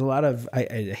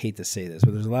hate to say this,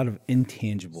 but there's a lot of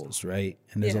intangibles, right?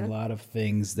 And there's a lot of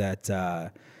things that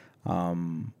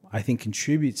I think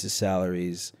contribute to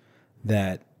salaries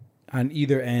that on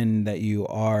either end that you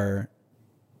are,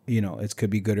 it could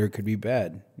be good or it could be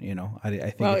bad. I think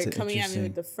it's you're coming at me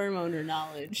with the firm owner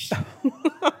knowledge.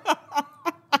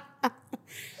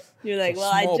 You're like,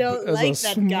 well, I don't like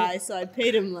that guy, so I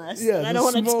paid him less. Yeah, and I don't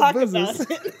want to talk about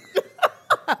it.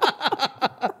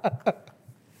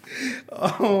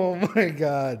 Oh my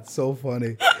God, so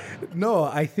funny. No,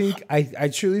 I think I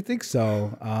truly think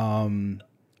so.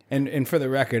 And for the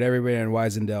record, everybody in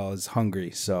Wisendale is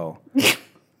hungry, so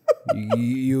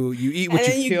you eat what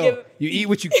you kill. You eat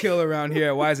what you kill around here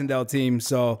at Wisendale team.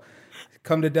 So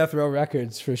come to Death Row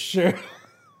Records for sure.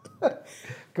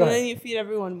 And then you feed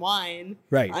everyone wine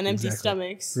on empty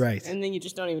stomachs. Right. And then you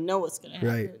just don't even know what's going to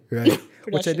happen. Right.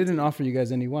 Which I didn't offer you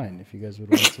guys any wine if you guys would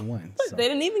want some wine. So. They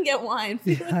didn't even get wine.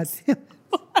 Yeah,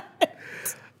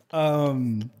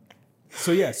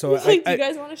 So yeah. So do you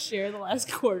guys want to share the last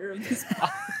quarter of this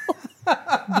bottle?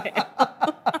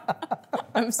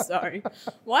 I'm sorry.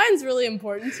 Wine's really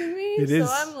important to me. It is.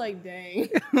 So I'm like, dang.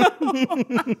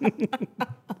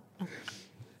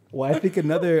 Well, I think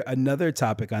another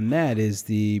topic on that is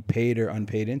the paid or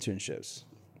unpaid internships,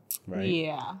 right?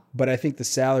 Yeah. But I think the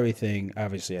salary thing,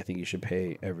 obviously, I think you should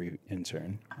pay every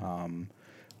intern.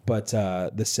 But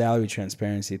the salary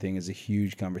transparency thing is a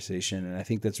huge conversation, and I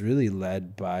think that's really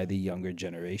led by the younger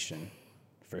generation,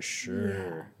 for sure.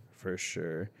 Yeah. For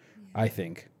sure. Yeah. I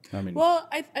think. Well,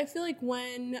 I feel like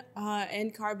when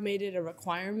NCARB made it a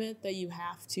requirement that you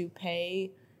have to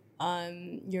pay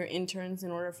your interns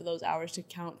in order for those hours to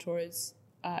count towards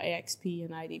AXP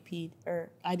and IDP,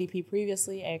 or IDP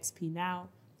previously, AXP now.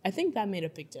 I think that made a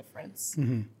big difference.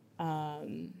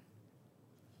 Mm-hmm.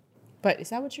 But is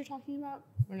that what you're talking about,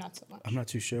 or not so much? I'm not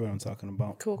too sure what I'm talking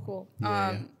about. Cool.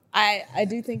 Yeah. I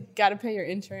do think got to pay your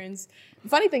interns. The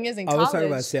funny thing is, in college... I was talking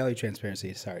about salary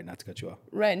transparency. Sorry, not to cut you off.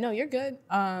 Right. No, you're good.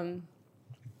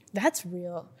 That's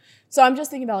real. So I'm just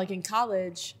thinking about, in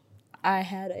college, I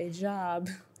had a job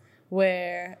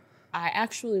where I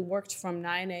actually worked from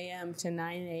 9 a.m. to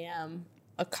 9 a.m.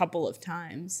 a couple of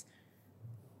times.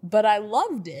 But I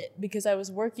loved it because I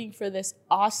was working for this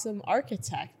awesome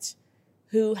architect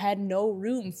who had no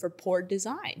room for poor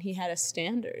design. He had a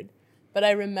standard. But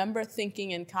I remember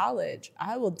thinking in college,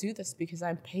 I will do this because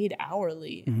I'm paid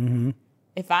hourly. Mm-hmm.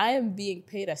 If I am being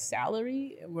paid a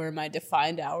salary where my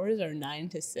defined hours are 9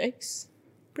 to 6,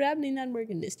 probably not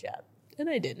working this job. and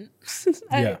I didn't.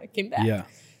 Yeah. I came back. Yeah.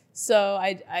 So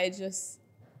I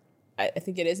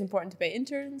think it is important to pay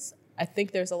interns. I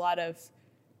think there's a lot of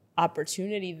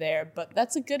opportunity there, but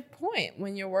that's a good point.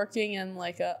 When you're working in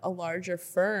like a larger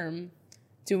firm,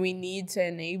 do we need to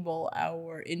enable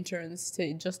our interns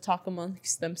to just talk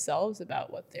amongst themselves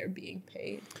about what they're being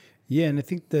paid? Yeah, and I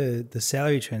think the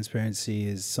salary transparency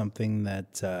is something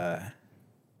that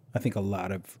I think a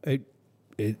lot of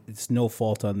it's no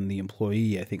fault on the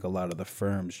employee. I think a lot of the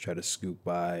firms try to scoop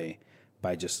by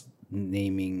just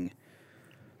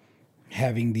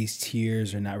having these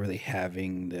tiers or not really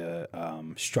having the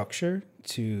structure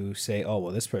to say, oh,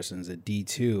 well, this person's a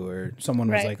D2, or someone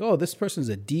was like, oh, this person's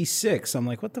a D6. I'm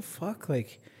like, what the fuck?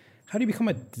 Like, how do you become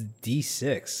a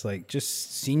D6? Like,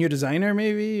 just senior designer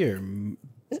maybe, or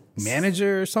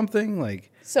manager or something?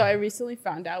 Like, so I recently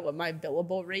found out what my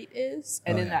billable rate is,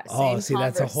 and in that same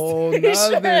that's a whole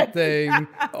nother thing.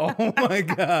 Oh my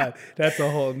God, that's a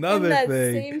whole nother thing. In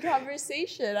that same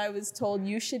conversation, I was told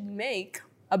you should make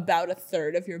about a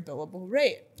third of your billable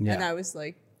rate, and I was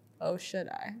like, oh, should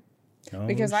I?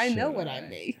 Because I know what I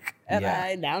make, and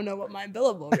I now know what my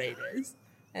billable rate is,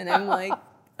 and I'm like,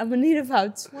 I'm gonna need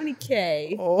about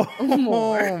 $20K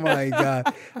more. Oh my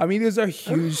God! I mean, these are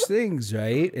huge things,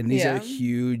 right? And these are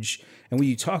huge. And when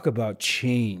you talk about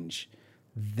change,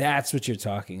 that's what you're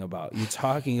talking about. You're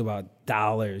talking about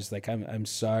dollars. Like, I'm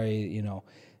sorry,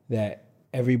 that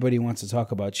everybody wants to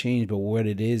talk about change, but what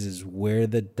it is where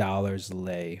the dollars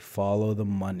lay. Follow the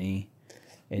money.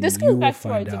 And this goes back to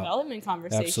our development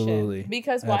conversation. Absolutely.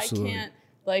 Because why can't,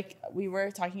 like we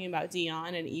were talking about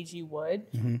Dion and E.G. Wood,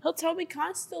 he'll tell me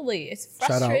constantly. It's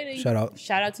frustrating.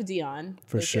 Shout out to Dion.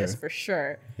 For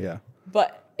sure. Yeah.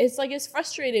 But it's like, it's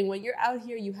frustrating when you're out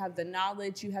here, you have the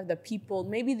knowledge, you have the people.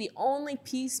 Maybe the only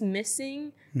piece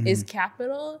missing is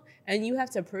capital, and you have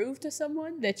to prove to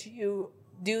someone that you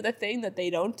do the thing that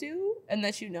they don't do and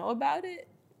that you know about it.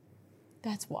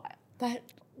 That's wild.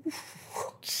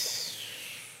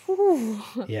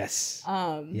 Yes.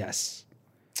 Yes.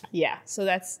 Yeah, so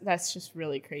that's just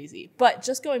really crazy. But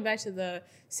just going back to the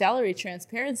salary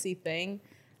transparency thing,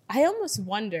 I almost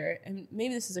wonder, and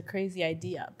maybe this is a crazy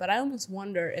idea, but I almost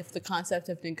wonder if the concept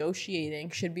of negotiating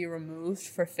should be removed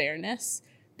for fairness,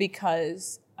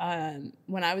 because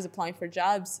when I was applying for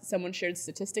jobs, someone shared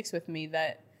statistics with me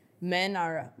that men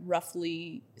are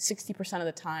roughly 60% of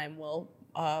the time will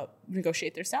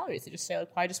negotiate their salaries. They just say,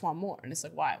 like, well, I just want more. And it's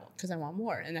like, why? Well, because I want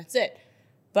more, and that's it.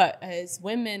 But as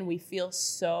women, we feel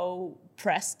so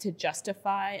pressed to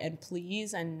justify and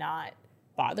please and not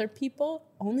bother people.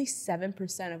 Only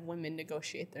 7% of women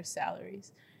negotiate their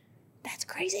salaries. That's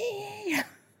crazy.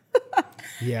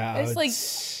 Yeah. It's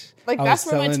like that's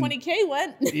where my $20K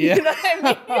went. Yeah. You know what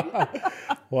I mean?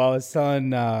 Well, I was telling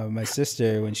my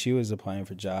sister when she was applying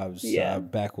for jobs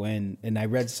back when, and I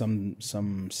read some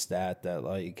stat that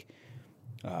like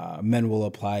men will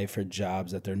apply for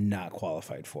jobs that they're not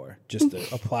qualified for just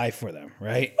to apply for them,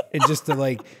 right? And just to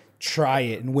like try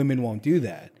it, and women won't do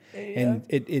that. Yeah.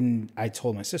 And I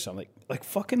told my sister, I'm like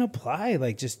fucking apply,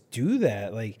 like just do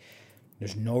that. Like,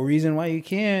 there's no reason why you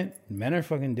can't. Men are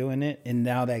fucking doing it. And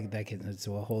now that gets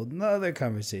into a whole nother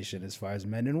conversation as far as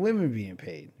men and women being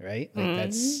paid, right?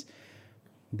 Like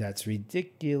that's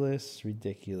ridiculous.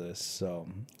 So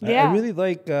I really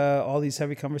like all these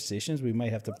heavy conversations. We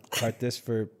might have to part this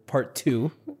for part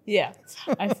 2. Yeah,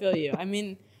 I feel you. I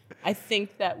mean, I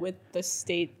think that with the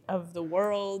state of the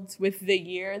world, with the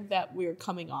year that we're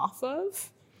coming off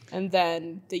of, and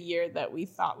then the year that we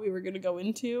thought we were going to go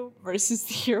into versus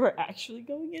the year we're actually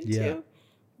going into,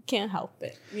 can't help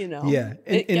it, Yeah.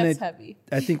 It gets heavy.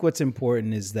 I think what's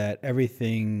important is that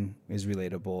everything is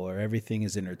relatable, or everything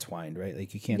is intertwined, right?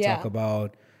 Like, you can't talk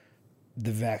about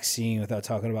the vaccine without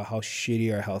talking about how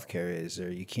shitty our healthcare is, or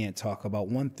you can't talk about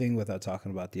one thing without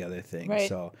talking about the other thing. Right.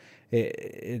 So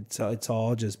it's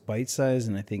all just bite-sized,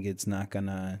 and I think it's not going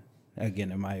to,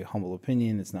 again, in my humble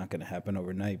opinion, it's not going to happen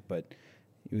overnight, but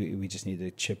we just need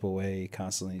to chip away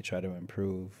constantly, try to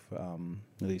improve.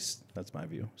 At least that's my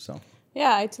view. So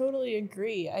yeah, I totally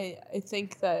agree. I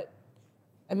think that,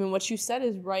 I mean, what you said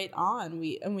is right on.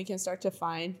 We can start to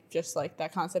find just like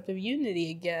that concept of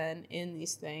unity again in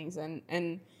these things,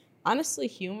 and honestly,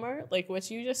 humor, like what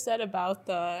you just said about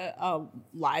the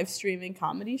live streaming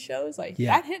comedy shows, like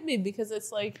that hit me, because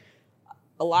it's like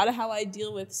a lot of how I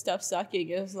deal with stuff sucking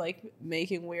is like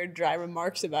making weird dry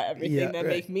remarks about everything that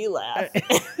make me laugh.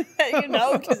 You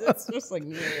know, because it's just like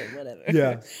whatever.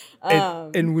 Yeah.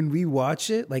 And when we watch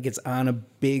it, like it's on a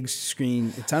big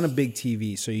screen, it's on a big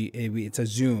TV, so it's a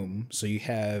Zoom, so you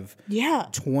have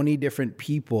 20 different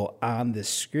people on the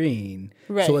screen.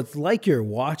 Right. So it's like you're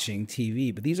watching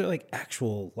TV, but these are like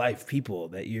actual live people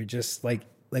that you're just like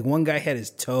one guy had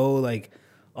his toe like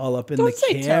all up in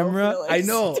the camera. I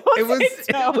know. It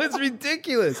was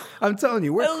ridiculous. I'm telling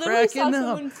you, we're cracking up. I literally saw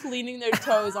someone cleaning their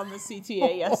toes on the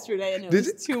CTA yesterday, and it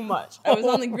was too much. I was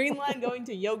on the Green Line going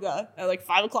to yoga at like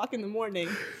 5 o'clock in the morning,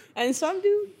 and some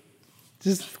dude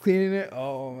just cleaning it.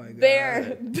 Oh my god.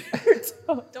 Bare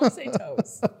toe. Don't say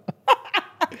toes.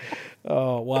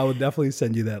 Oh, well, I will definitely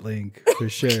send you that link for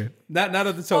sure. Not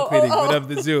of the toe cleaning, but of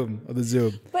the Zoom.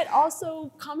 But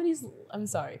also, comedy's, I'm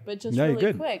sorry, but just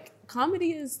really quick,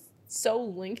 comedy is so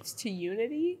linked to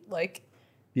unity. Like,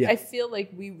 I feel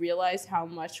like we realize how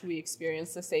much we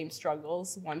experience the same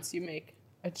struggles once you make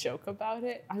a joke about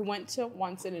it. I went to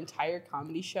once an entire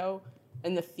comedy show,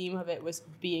 and the theme of it was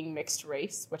being mixed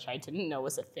race, which I didn't know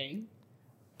was a thing,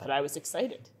 but I was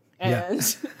excited.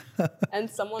 And and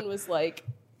someone was like,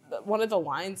 one of the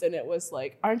lines in it was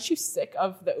like, aren't you sick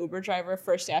of the Uber driver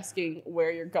first asking where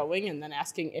you're going and then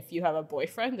asking if you have a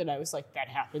boyfriend? And I was like, that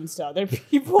happens to other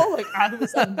people. Like, I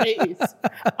was amazed.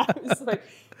 I was like,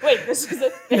 wait, this is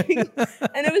a thing?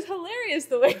 And it was hilarious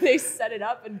the way they set it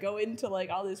up and go into like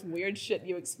all this weird shit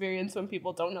you experience when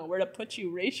people don't know where to put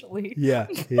you racially. Yeah,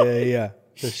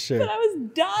 for sure. But I was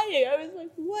dying. I was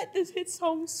like, what? This hits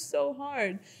home so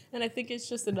hard. And I think it's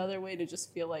just another way to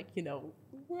just feel like, you know,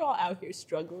 we're all out here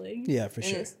struggling. Yeah, for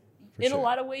sure. In a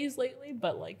lot of ways lately,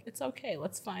 but like, it's okay.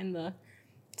 Let's find the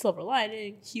silver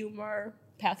lining, humor,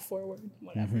 path forward,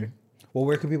 whatever. Mm-hmm. Well,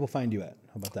 where can people find you at?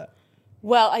 How about that?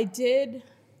 Well, I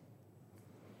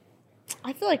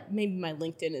feel like maybe my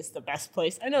LinkedIn is the best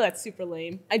place. I know that's super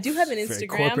lame. I do have an Instagram.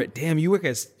 Very corporate. Damn, you work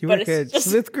at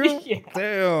Smith Group? Yeah.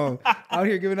 Damn. Out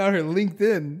here giving out her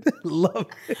LinkedIn. Love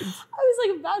it. I was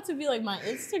like about to be like my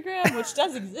Instagram, which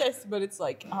does exist, but it's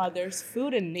like there's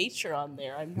food and nature on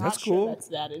there. I'm not sure that's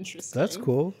that interesting. That's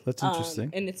cool. That's interesting.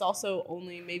 And it's also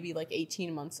only maybe like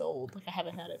 18 months old. Like I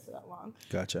haven't had it for that long.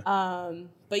 Gotcha.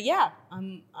 But yeah,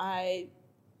 I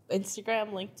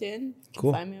Instagram, LinkedIn.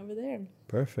 Cool. Find me over there.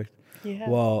 Perfect. Yeah.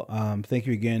 Well, thank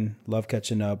you again. Love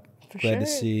catching up. Glad to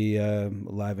see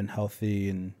alive and healthy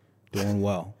and doing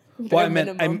well. Well,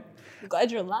 I'm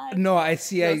glad you're alive. No, I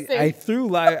see. I threw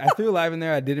live in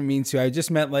there. I didn't mean to. I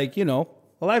just meant like, you know,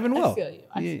 alive and well. I feel you.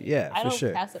 I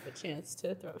don't pass up a chance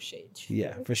to throw shade.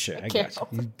 Yeah, for sure. I got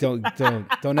you.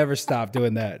 Don't ever stop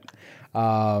doing that.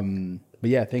 But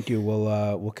yeah, thank you.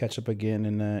 We'll catch up again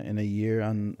in a year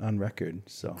on record.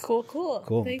 So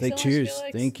cool. Thanks cheers. So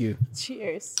much, Felix. Thank you.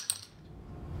 Cheers.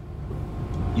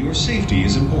 Your safety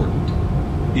is important.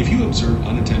 If you observe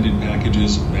unattended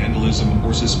packages, vandalism,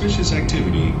 or suspicious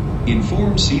activity,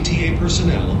 inform CTA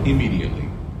personnel immediately.